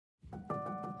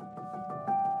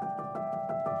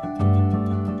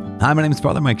Hi, my name is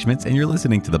Father Mike Schmitz, and you're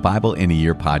listening to the Bible in a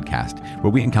Year podcast,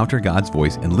 where we encounter God's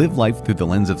voice and live life through the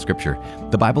lens of Scripture.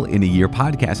 The Bible in a Year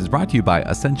podcast is brought to you by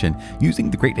Ascension.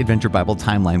 Using the Great Adventure Bible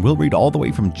timeline, we'll read all the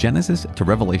way from Genesis to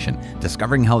Revelation,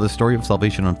 discovering how the story of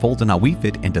salvation unfolds and how we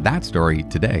fit into that story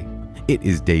today. It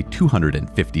is day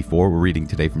 254. We're reading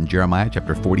today from Jeremiah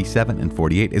chapter 47 and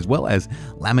 48, as well as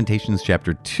Lamentations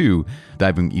chapter 2,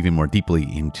 diving even more deeply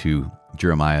into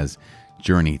Jeremiah's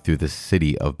journey through the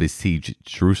city of besieged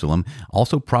Jerusalem.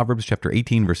 Also, Proverbs chapter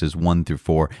 18, verses 1 through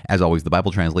 4. As always, the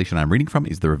Bible translation I'm reading from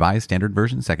is the Revised Standard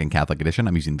Version, Second Catholic Edition.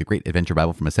 I'm using the Great Adventure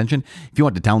Bible from Ascension. If you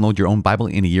want to download your own Bible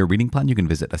in a Year reading plan, you can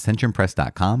visit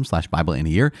ascensionpress.com/Bible in a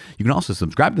Year. You can also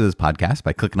subscribe to this podcast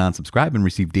by clicking on subscribe and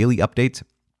receive daily updates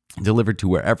delivered to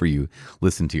wherever you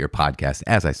listen to your podcast.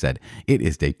 As I said, it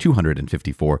is day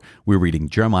 254. We're reading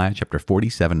Jeremiah chapter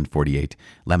 47 and 48,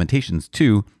 Lamentations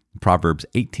 2, Proverbs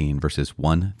 18, verses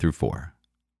 1 through 4.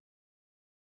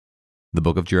 The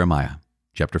book of Jeremiah,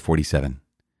 chapter 47.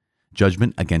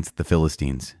 Judgment against the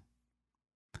Philistines.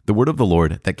 The word of the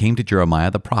Lord that came to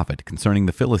Jeremiah the prophet concerning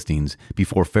the Philistines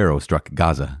before Pharaoh struck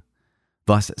Gaza.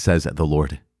 Thus says the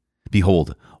Lord,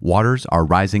 Behold, waters are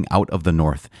rising out of the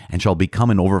north, and shall become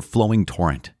an overflowing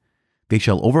torrent. They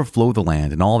shall overflow the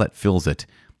land and all that fills it,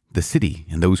 the city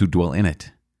and those who dwell in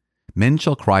it. Men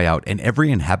shall cry out, and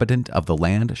every inhabitant of the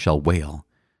land shall wail.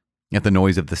 At the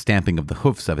noise of the stamping of the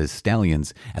hoofs of his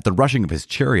stallions, at the rushing of his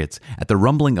chariots, at the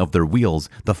rumbling of their wheels,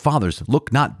 the fathers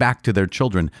look not back to their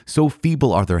children, so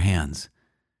feeble are their hands.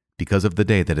 Because of the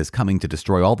day that is coming to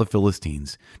destroy all the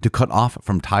Philistines, to cut off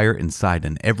from Tyre and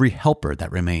Sidon every helper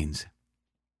that remains.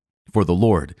 For the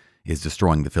Lord is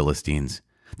destroying the Philistines,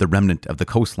 the remnant of the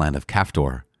coastland of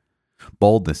Caphtor.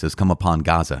 Baldness has come upon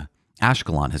Gaza.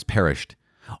 Ashkelon has perished.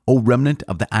 O remnant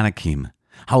of the Anakim,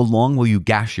 how long will you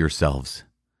gash yourselves?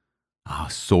 Ah,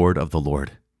 sword of the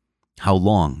Lord, how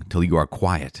long till you are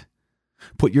quiet?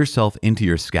 Put yourself into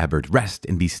your scabbard, rest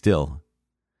and be still.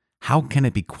 How can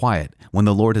it be quiet when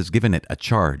the Lord has given it a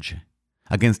charge?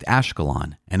 Against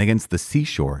Ashkelon and against the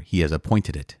seashore he has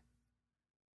appointed it.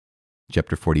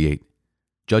 Chapter 48.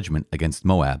 Judgment against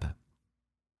Moab.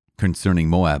 Concerning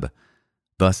Moab,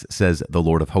 thus says the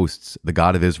Lord of hosts, the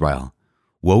God of Israel,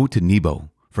 Woe to Nebo,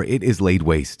 for it is laid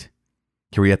waste.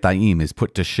 Kiriathaim is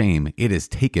put to shame, it is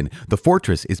taken. The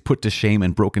fortress is put to shame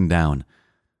and broken down.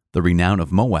 The renown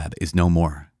of Moab is no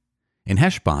more. In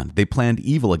Heshbon they planned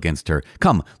evil against her.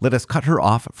 Come, let us cut her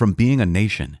off from being a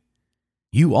nation.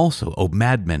 You also, O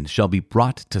madmen, shall be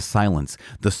brought to silence.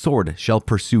 The sword shall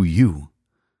pursue you.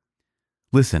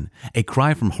 Listen, a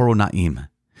cry from Horonaim.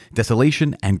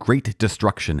 Desolation and great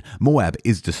destruction. Moab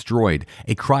is destroyed.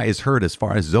 A cry is heard as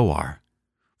far as Zoar.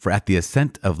 For at the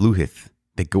ascent of Luhith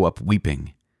they go up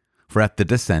weeping. For at the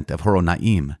descent of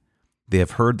Horonaim they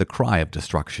have heard the cry of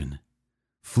destruction.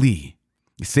 Flee,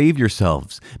 save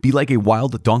yourselves, be like a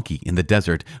wild donkey in the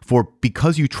desert, for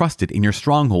because you trusted in your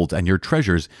strongholds and your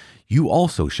treasures, you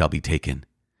also shall be taken.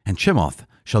 And Chemoth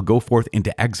shall go forth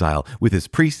into exile with his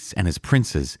priests and his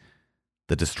princes.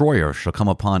 The destroyer shall come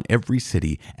upon every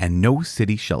city, and no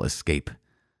city shall escape.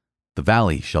 The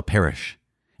valley shall perish,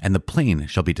 and the plain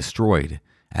shall be destroyed,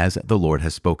 as the Lord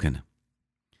has spoken.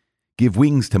 Give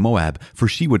wings to Moab, for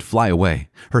she would fly away.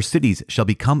 Her cities shall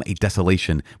become a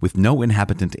desolation, with no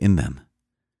inhabitant in them.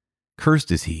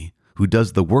 Cursed is he who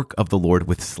does the work of the Lord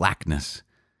with slackness,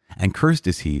 and cursed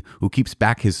is he who keeps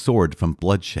back his sword from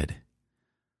bloodshed.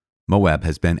 Moab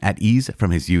has been at ease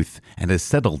from his youth, and has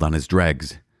settled on his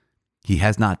dregs. He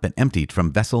has not been emptied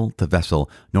from vessel to vessel,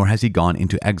 nor has he gone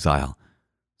into exile.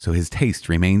 So his taste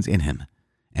remains in him,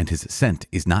 and his scent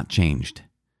is not changed.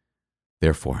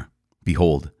 Therefore,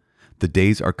 behold, the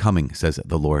days are coming, says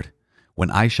the Lord,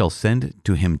 when I shall send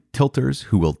to him tilters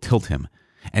who will tilt him,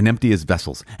 and empty his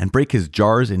vessels, and break his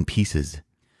jars in pieces.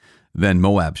 Then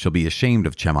Moab shall be ashamed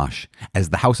of Chemosh, as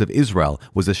the house of Israel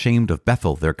was ashamed of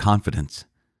Bethel, their confidence.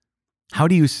 How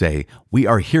do you say, We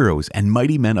are heroes and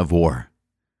mighty men of war?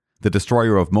 The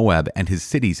destroyer of Moab and his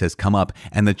cities has come up,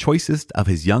 and the choicest of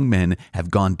his young men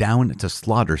have gone down to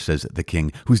slaughter, says the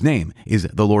king, whose name is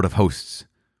the Lord of hosts.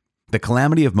 The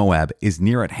calamity of Moab is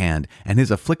near at hand, and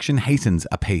his affliction hastens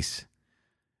apace.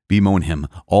 Bemoan him,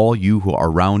 all you who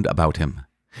are round about him,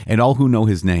 and all who know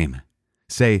his name.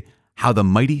 Say, how the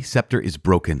mighty scepter is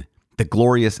broken, the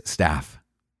glorious staff.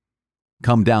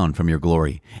 Come down from your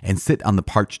glory, and sit on the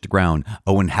parched ground,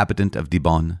 O inhabitant of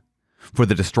Dibon. For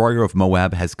the destroyer of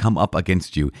Moab has come up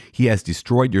against you, he has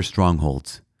destroyed your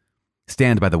strongholds.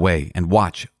 Stand by the way, and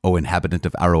watch, O inhabitant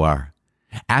of Aroer.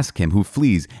 Ask him who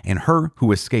flees, and her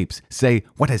who escapes. Say,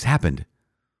 what has happened?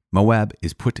 Moab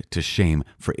is put to shame,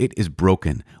 for it is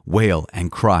broken. Wail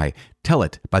and cry. Tell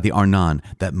it by the Arnon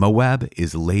that Moab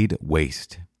is laid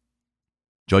waste.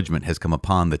 Judgment has come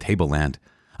upon the tableland,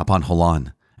 upon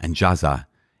Holon, and Jazza,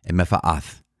 and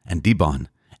Mephaath, and Dibon,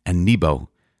 and Nebo,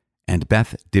 and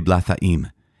Beth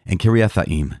Diblathaim, and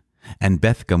Kiriathaim, and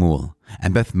Beth Gamul,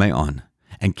 and Beth Maon,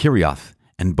 and Kirioth,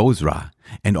 and Bozrah,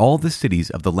 and all the cities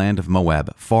of the land of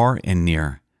Moab, far and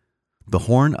near. The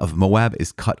horn of Moab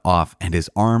is cut off, and his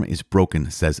arm is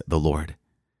broken, says the Lord.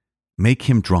 Make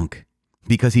him drunk,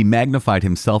 because he magnified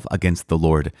himself against the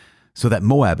Lord, so that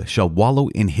Moab shall wallow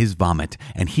in his vomit,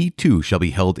 and he too shall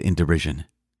be held in derision.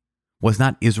 Was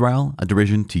not Israel a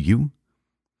derision to you?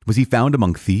 Was he found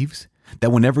among thieves,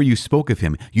 that whenever you spoke of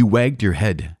him, you wagged your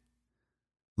head?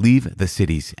 Leave the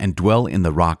cities and dwell in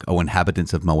the rock, O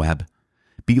inhabitants of Moab.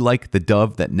 Be like the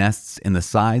dove that nests in the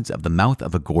sides of the mouth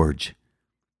of a gorge.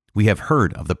 We have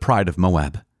heard of the pride of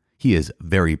Moab. He is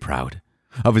very proud.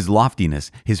 Of his loftiness,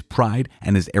 his pride,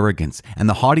 and his arrogance, and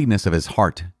the haughtiness of his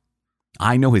heart.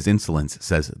 I know his insolence,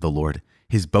 says the Lord.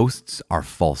 His boasts are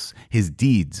false. His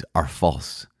deeds are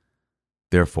false.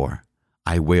 Therefore,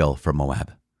 I wail for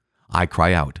Moab. I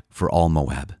cry out for all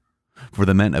Moab. For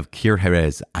the men of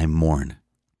Kir-Herez I mourn.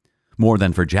 More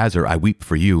than for Jazer I weep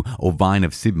for you, O vine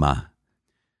of Sibmah.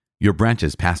 Your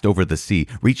branches passed over the sea,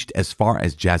 reached as far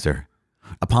as Jazer.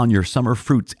 Upon your summer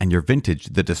fruits and your vintage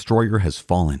the destroyer has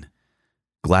fallen.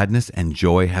 Gladness and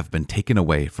joy have been taken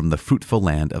away from the fruitful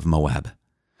land of Moab.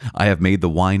 I have made the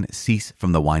wine cease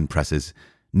from the winepresses.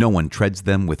 No one treads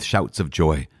them with shouts of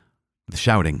joy. The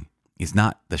shouting is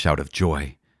not the shout of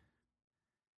joy.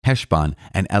 Heshbon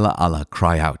and Elealeh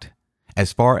cry out.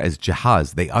 As far as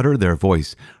Jahaz they utter their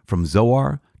voice, from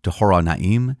Zoar to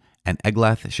Horonaim and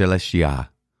Eglath-Shelishiyah.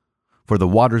 For the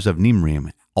waters of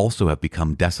Nimrim also have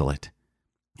become desolate.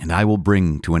 And I will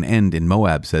bring to an end in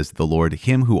Moab, says the Lord,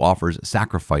 him who offers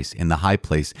sacrifice in the high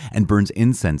place and burns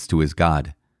incense to his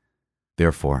God.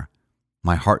 Therefore,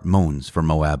 my heart moans for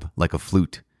Moab like a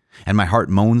flute, and my heart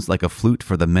moans like a flute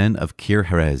for the men of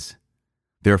Kir-Herez.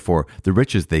 Therefore, the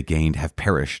riches they gained have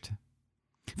perished.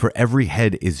 For every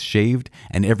head is shaved,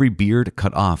 and every beard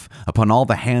cut off. Upon all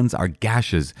the hands are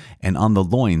gashes, and on the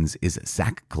loins is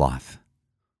sackcloth.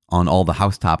 On all the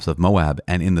housetops of Moab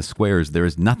and in the squares there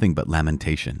is nothing but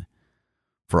lamentation.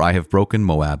 For I have broken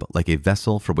Moab like a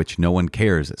vessel for which no one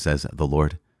cares, says the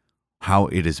Lord. How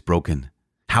it is broken!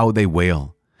 How they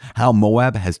wail! How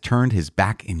Moab has turned his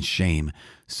back in shame!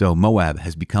 So Moab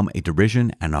has become a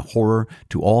derision and a horror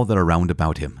to all that are round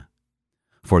about him.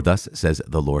 For thus says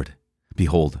the Lord,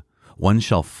 Behold, one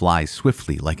shall fly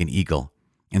swiftly like an eagle,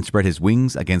 and spread his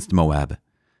wings against Moab.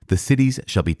 The cities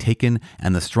shall be taken,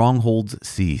 and the strongholds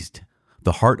seized.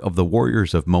 The heart of the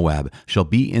warriors of Moab shall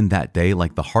be in that day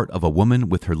like the heart of a woman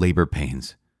with her labor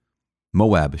pains.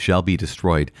 Moab shall be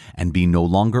destroyed, and be no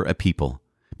longer a people,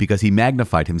 because he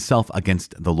magnified himself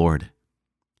against the Lord.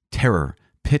 Terror,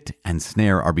 pit, and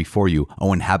snare are before you,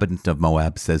 O inhabitant of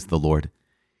Moab, says the Lord.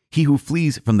 He who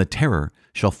flees from the terror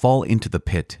shall fall into the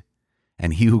pit,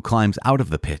 and he who climbs out of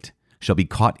the pit shall be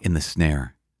caught in the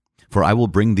snare. For I will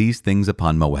bring these things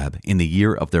upon Moab in the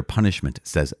year of their punishment,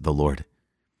 says the Lord.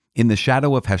 In the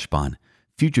shadow of Heshbon,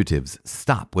 fugitives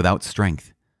stop without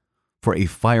strength. For a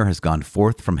fire has gone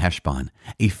forth from Heshbon,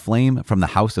 a flame from the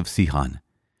house of Sihon.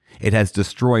 It has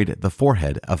destroyed the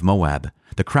forehead of Moab,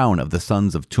 the crown of the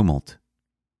sons of tumult.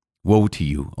 Woe to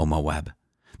you, O Moab!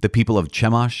 The people of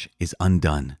Chemosh is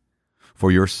undone. For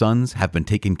your sons have been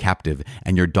taken captive,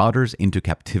 and your daughters into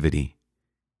captivity.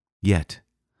 Yet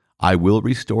I will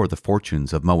restore the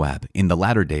fortunes of Moab in the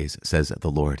latter days, says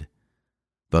the Lord.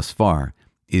 Thus far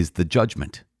is the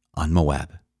judgment on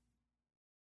Moab.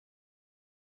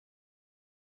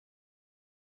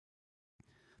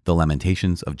 The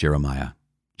Lamentations of Jeremiah,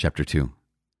 chapter 2.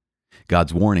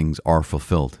 God's warnings are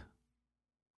fulfilled.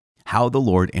 How the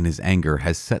Lord in his anger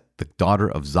has set the daughter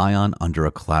of Zion under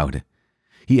a cloud.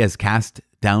 He has cast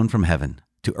down from heaven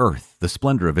to earth the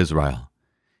splendor of Israel.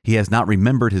 He has not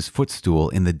remembered his footstool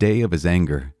in the day of his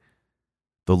anger.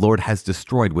 The Lord has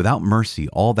destroyed without mercy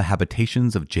all the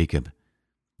habitations of Jacob.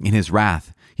 In his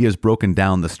wrath, he has broken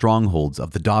down the strongholds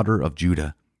of the daughter of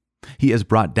Judah. He has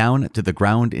brought down to the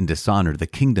ground in dishonor the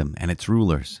kingdom and its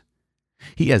rulers.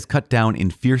 He has cut down in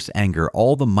fierce anger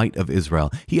all the might of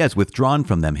Israel. He has withdrawn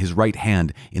from them his right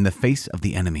hand in the face of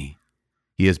the enemy.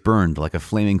 He has burned like a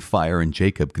flaming fire in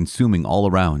Jacob, consuming all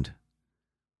around.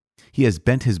 He has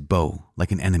bent his bow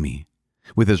like an enemy,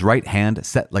 with his right hand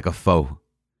set like a foe.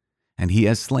 And he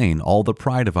has slain all the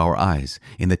pride of our eyes.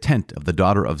 In the tent of the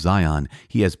daughter of Zion,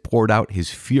 he has poured out his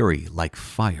fury like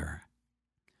fire.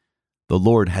 The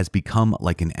Lord has become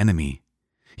like an enemy.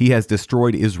 He has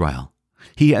destroyed Israel.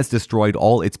 He has destroyed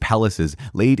all its palaces,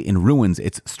 laid in ruins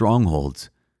its strongholds,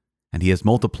 and he has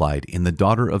multiplied in the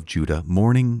daughter of Judah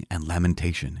mourning and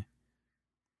lamentation.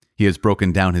 He has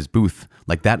broken down his booth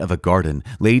like that of a garden,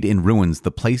 laid in ruins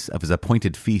the place of his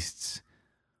appointed feasts.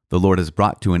 The Lord has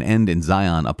brought to an end in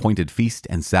Zion appointed feast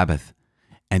and Sabbath,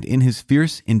 and in his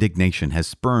fierce indignation has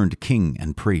spurned king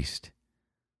and priest.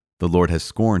 The Lord has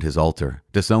scorned his altar,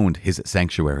 disowned his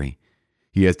sanctuary.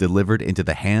 He has delivered into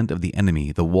the hand of the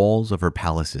enemy the walls of her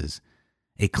palaces.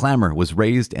 A clamor was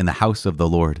raised in the house of the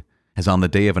Lord, as on the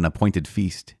day of an appointed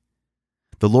feast.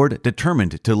 The Lord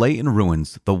determined to lay in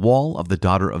ruins the wall of the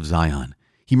daughter of Zion.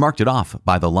 He marked it off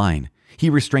by the line. He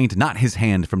restrained not his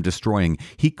hand from destroying.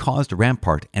 He caused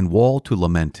rampart and wall to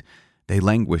lament. They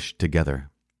languished together.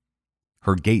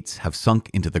 Her gates have sunk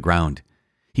into the ground.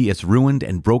 He has ruined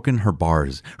and broken her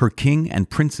bars. Her king and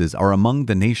princes are among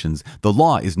the nations. The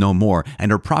law is no more, and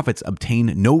her prophets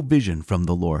obtain no vision from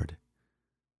the Lord.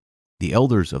 The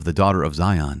elders of the daughter of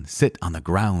Zion sit on the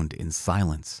ground in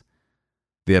silence.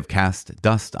 They have cast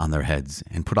dust on their heads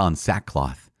and put on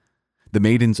sackcloth. The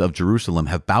maidens of Jerusalem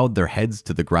have bowed their heads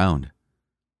to the ground.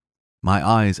 My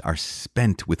eyes are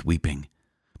spent with weeping.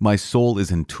 My soul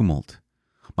is in tumult.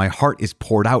 My heart is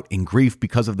poured out in grief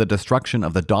because of the destruction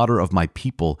of the daughter of my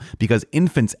people, because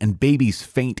infants and babies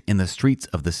faint in the streets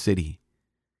of the city.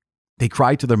 They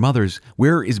cry to their mothers,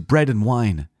 "Where is bread and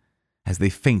wine?" as they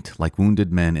faint like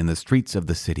wounded men in the streets of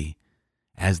the city,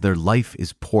 as their life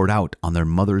is poured out on their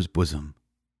mother's bosom.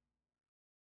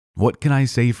 What can I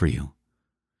say for you?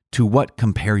 To what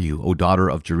compare you, O daughter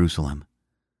of Jerusalem?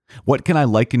 What can I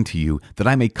liken to you that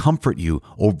I may comfort you,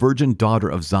 O virgin daughter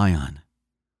of Zion?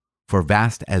 For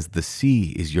vast as the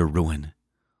sea is your ruin.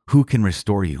 Who can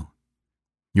restore you?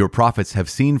 Your prophets have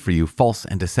seen for you false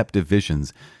and deceptive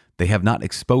visions. They have not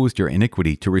exposed your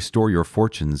iniquity to restore your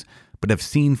fortunes, but have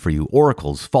seen for you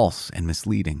oracles false and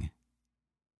misleading.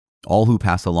 All who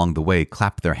pass along the way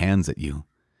clap their hands at you.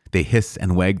 They hiss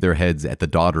and wag their heads at the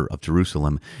daughter of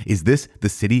Jerusalem. Is this the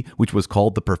city which was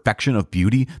called the perfection of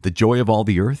beauty, the joy of all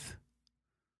the earth?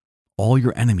 All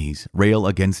your enemies rail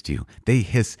against you. They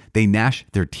hiss, they gnash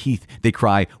their teeth. They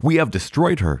cry, "We have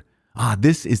destroyed her. Ah,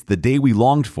 this is the day we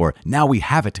longed for. Now we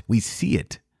have it. We see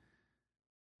it."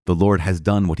 The Lord has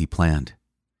done what he planned,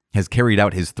 has carried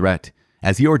out his threat.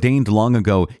 As he ordained long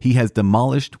ago, he has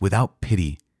demolished without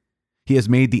pity. He has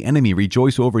made the enemy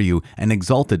rejoice over you and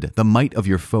exalted the might of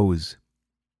your foes.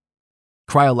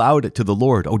 Cry aloud to the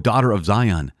Lord, O daughter of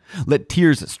Zion. Let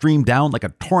tears stream down like a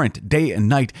torrent day and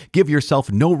night. Give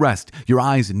yourself no rest, your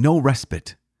eyes no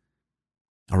respite.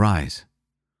 Arise,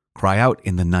 cry out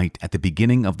in the night at the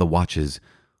beginning of the watches.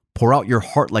 Pour out your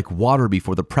heart like water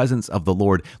before the presence of the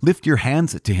Lord. Lift your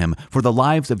hands to him for the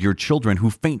lives of your children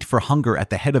who faint for hunger at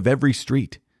the head of every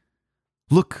street.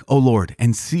 Look, O Lord,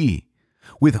 and see.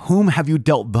 With whom have you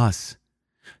dealt thus?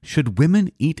 Should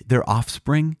women eat their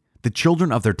offspring, the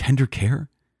children of their tender care?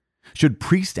 Should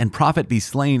priest and prophet be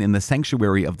slain in the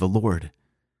sanctuary of the Lord?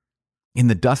 In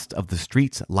the dust of the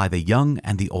streets lie the young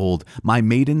and the old. My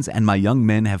maidens and my young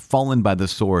men have fallen by the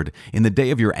sword. In the day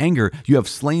of your anger you have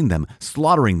slain them,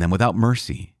 slaughtering them without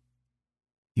mercy.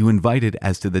 You invited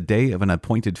as to the day of an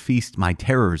appointed feast my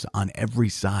terrors on every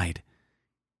side.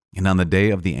 And on the day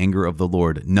of the anger of the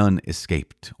Lord none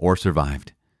escaped or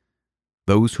survived.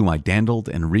 Those whom I dandled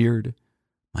and reared,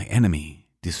 my enemy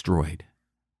destroyed.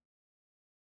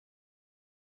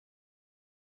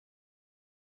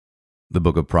 The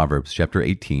book of Proverbs, chapter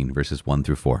 18, verses 1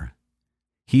 through 4.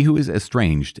 He who is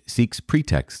estranged seeks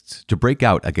pretexts to break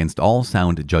out against all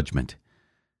sound judgment.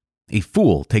 A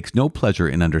fool takes no pleasure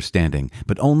in understanding,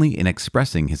 but only in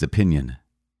expressing his opinion.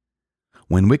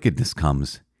 When wickedness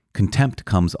comes, contempt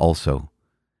comes also,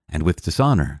 and with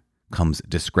dishonor comes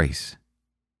disgrace.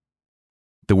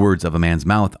 The words of a man's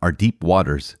mouth are deep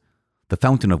waters. The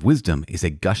fountain of wisdom is a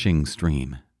gushing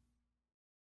stream.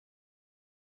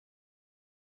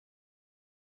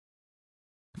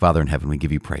 Father in heaven, we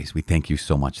give you praise. We thank you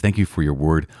so much. Thank you for your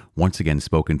word once again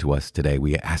spoken to us today.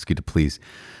 We ask you to please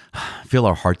fill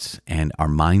our hearts and our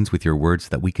minds with your words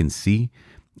that we can see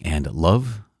and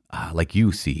love like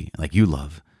you see, like you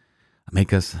love.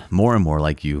 Make us more and more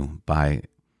like you by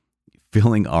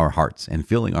filling our hearts and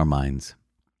filling our minds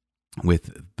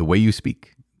with the way you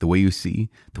speak, the way you see,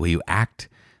 the way you act,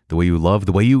 the way you love,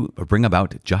 the way you bring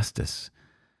about justice.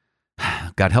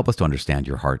 God, help us to understand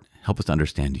your heart. Help us to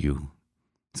understand you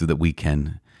so that we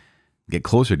can get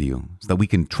closer to you, so that we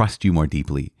can trust you more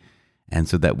deeply, and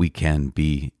so that we can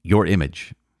be your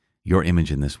image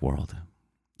in this world.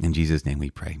 In Jesus' name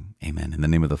we pray. Amen. In the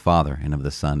name of the Father, and of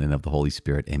the Son, and of the Holy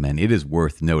Spirit. Amen. It is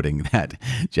worth noting that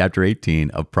chapter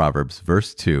 18 of Proverbs,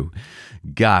 verse 2,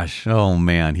 gosh, oh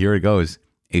man, here it goes.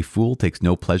 A fool takes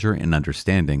no pleasure in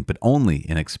understanding, but only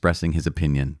in expressing his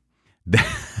opinion.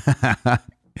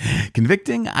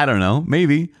 Convicting? I don't know.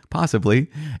 Maybe. Possibly.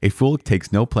 A fool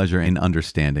takes no pleasure in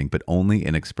understanding, but only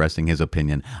in expressing his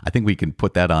opinion. I think we can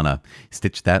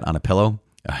stitch that on a pillow.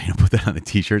 Put that on a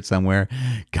t-shirt somewhere.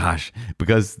 Gosh,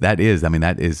 because that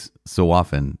is so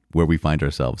often where we find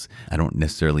ourselves. I don't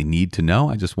necessarily need to know.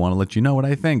 I just want to let you know what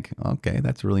I think. Okay,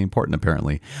 that's really important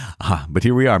apparently. But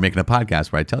here we are making a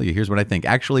podcast where I tell you, here's what I think.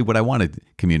 Actually, what I want to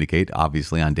communicate,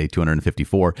 obviously on day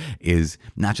 254, is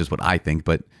not just what I think,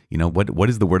 but what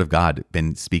has the Word of God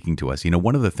been speaking to us?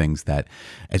 One of the things that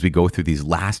as we go through these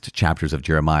last chapters of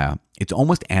Jeremiah, it's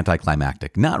almost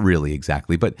anticlimactic. Not really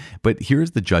exactly, but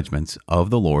here's the judgments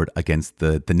of the Lord against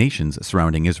the nations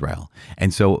surrounding Israel.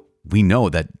 And so we know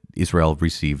that Israel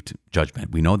received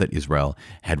judgment. We know that Israel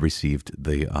had received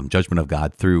the judgment of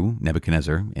God through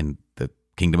Nebuchadnezzar in the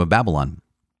kingdom of Babylon.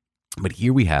 But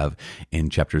here we have in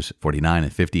chapters 49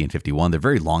 and 50 and 51, they're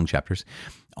very long chapters,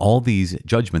 all these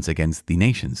judgments against the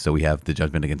nations. So we have the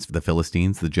judgment against the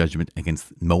Philistines, the judgment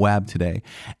against Moab today.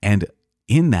 And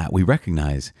in that, we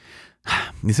recognize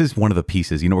this is one of the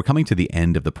pieces. We're coming to the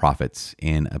end of the prophets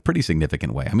in a pretty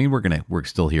significant way. I mean, we're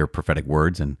still hear prophetic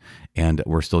words and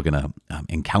we're still going to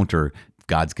encounter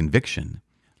God's conviction.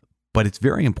 But it's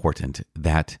very important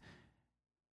that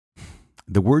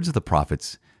the words of the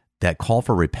prophets that call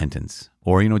for repentance,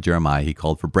 or, Jeremiah, he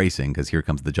called for bracing because here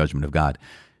comes the judgment of God,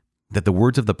 that the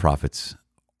words of the prophets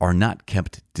are not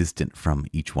kept distant from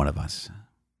each one of us.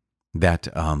 That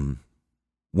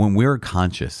when we're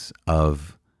conscious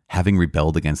of having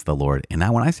rebelled against the Lord, and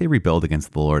now when I say rebelled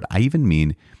against the Lord, I even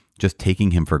mean just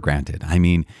taking him for granted. I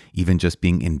mean, even just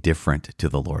being indifferent to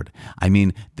the Lord. I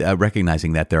mean,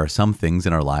 recognizing that there are some things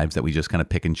in our lives that we just kind of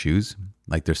pick and choose.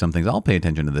 Like there's some things, I'll pay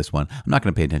attention to this one. I'm not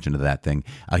going to pay attention to that thing.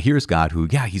 Here's God who,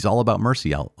 he's all about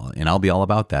mercy, and I'll be all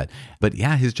about that. But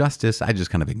his justice, I just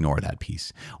kind of ignore that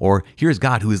piece. Or here's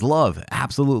God who is love.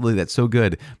 Absolutely, that's so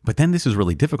good. But then this is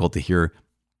really difficult to hear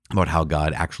about how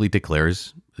God actually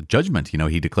declares judgment.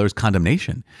 He declares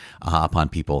condemnation upon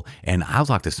people. And I'll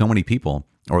talk to so many people,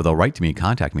 or they'll write to me and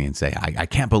contact me and say, I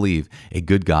can't believe a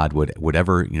good God would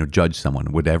ever, judge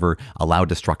someone, would ever allow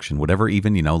destruction, would ever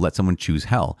even, let someone choose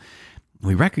hell.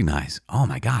 We recognize, oh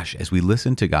my gosh, as we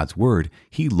listen to God's word,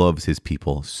 he loves his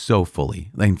people so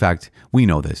fully. In fact, we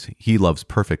know this. He loves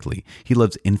perfectly. He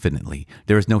loves infinitely.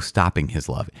 There is no stopping his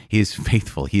love. He is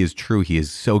faithful. He is true. He is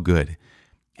so good.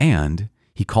 And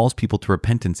he calls people to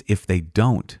repentance if they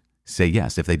don't say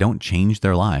yes, if they don't change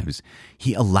their lives.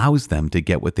 He allows them to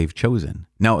get what they've chosen.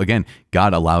 Now, again,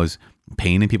 God allows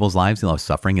pain in people's lives. He allows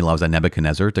suffering. He allows a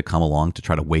Nebuchadnezzar to come along to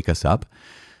try to wake us up.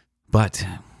 But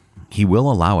he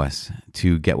will allow us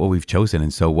to get what we've chosen.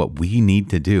 And so what we need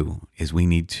to do is let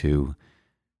me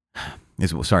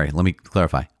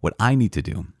clarify. What I need to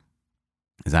do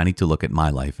is I need to look at my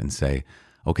life and say,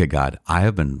 okay, God, I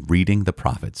have been reading the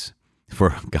prophets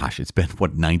for, it's been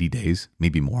 90 days,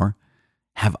 maybe more.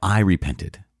 Have I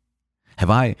repented? Have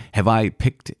I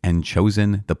picked and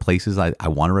chosen the places I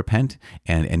want to repent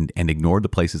and ignored the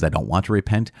places I don't want to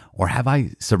repent? Or have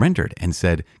I surrendered and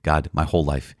said, God, my whole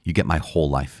life, you get my whole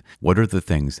life. What are the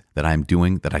things that I'm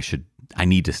doing that I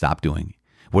need to stop doing?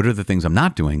 What are the things I'm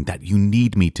not doing that you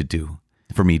need me to do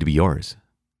for me to be yours?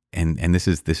 And this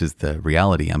is the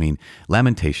reality. I mean,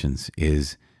 Lamentations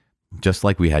is just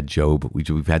like we had Job.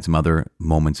 We've had some other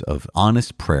moments of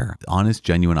honest prayer, honest,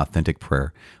 genuine, authentic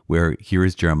prayer, where here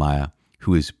is Jeremiah,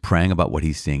 who is praying about what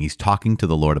he's seeing. He's talking to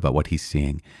the Lord about what he's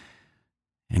seeing.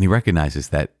 And he recognizes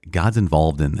that God's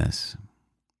involved in this.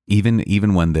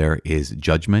 Even when there is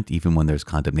judgment, even when there's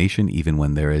condemnation, even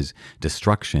when there is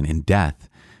destruction and death.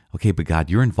 Okay, but God,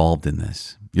 you're involved in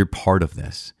this. You're part of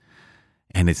this.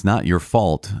 And it's not your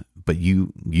fault, but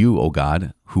you, oh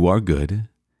God, who are good,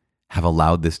 have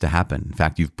allowed this to happen. In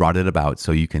fact, you've brought it about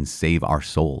so you can save our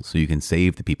souls, so you can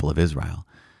save the people of Israel.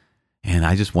 And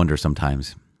I just wonder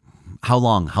sometimes, how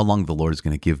long the Lord is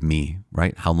going to give me,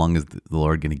 right? How long is the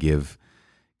Lord going to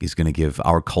give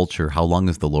our culture? How long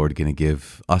is the Lord going to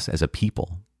give us as a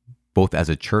people, both as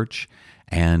a church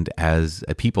and as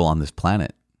a people on this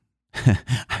planet?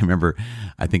 I remember,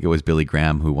 I think it was Billy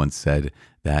Graham who once said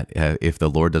that if the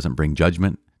Lord doesn't bring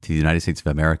judgment to the United States of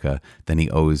America, then he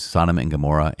owes Sodom and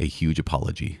Gomorrah a huge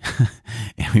apology.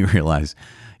 And we realize,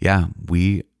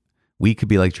 we could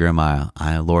be like Jeremiah.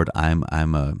 Lord, I'm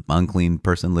an unclean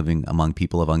person living among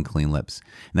people of unclean lips.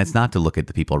 And that's not to look at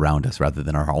the people around us rather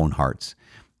than our own hearts,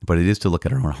 but it is to look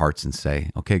at our own hearts and say,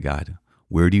 okay, God,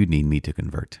 Where do you need me to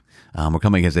convert? We're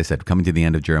coming, as I said, coming to the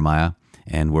end of Jeremiah,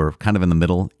 and we're kind of in the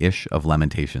middle-ish of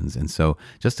Lamentations. And so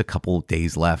just a couple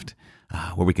days left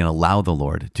where we can allow the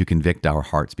Lord to convict our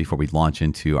hearts before we launch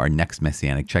into our next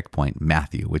messianic checkpoint,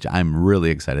 Matthew, which I'm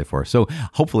really excited for. So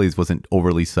hopefully this wasn't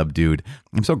overly subdued.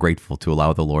 I'm so grateful to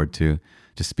allow the Lord to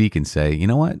speak and say, you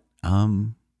know what?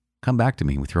 Come back to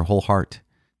me with your whole heart.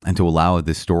 And to allow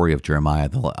this story of Jeremiah,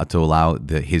 to allow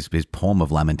his poem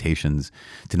of Lamentations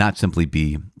to not simply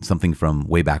be something from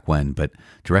way back when, but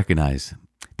to recognize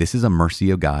this is a mercy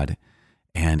of God,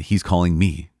 and he's calling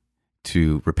me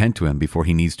to repent to him before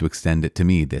he needs to extend it to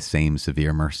me, this same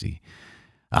severe mercy.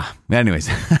 Anyways,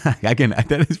 again,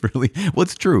 that is really, well,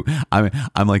 it's true.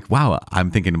 I'm like, wow, I'm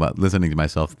thinking about listening to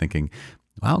myself thinking,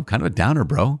 wow, kind of a downer,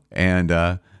 bro. And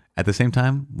at the same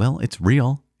time, well, it's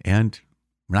real, and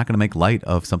we're not going to make light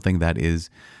of something that is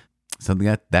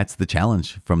something that's the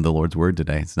challenge from the Lord's word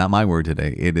today. It's not my word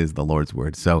today. It is the Lord's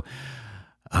word. So,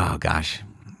 oh gosh,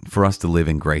 for us to live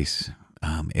in grace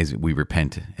as we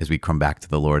repent, as we come back to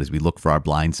the Lord, as we look for our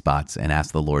blind spots and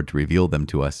ask the Lord to reveal them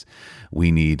to us,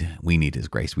 we need his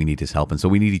grace. We need his help. And so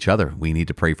we need each other. We need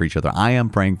to pray for each other. I am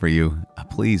praying for you.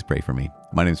 Please pray for me.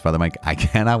 My name is Father Mike. I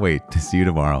cannot wait to see you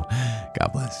tomorrow.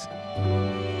 God bless.